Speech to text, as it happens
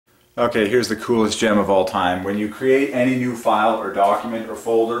Okay, here's the coolest gem of all time. When you create any new file or document or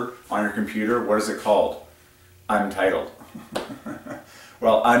folder on your computer, what is it called? Untitled.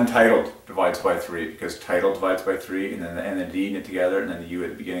 Well, untitled divides by 3 because title divides by 3 and then the D in it together and then the U at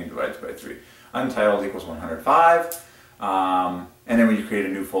the beginning divides by 3. Untitled equals 105. And then when you create a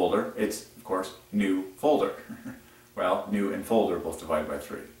new folder, it's, of course, new folder. Well, new and folder both divide by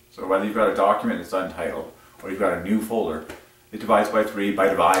 3. So whether you've got a document that's untitled or you've got a new folder, it divides by 3 by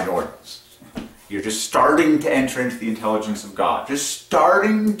divine ordinance. You're just starting to enter into the intelligence of God. Just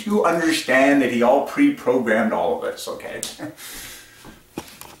starting to understand that He all pre-programmed all of this, okay?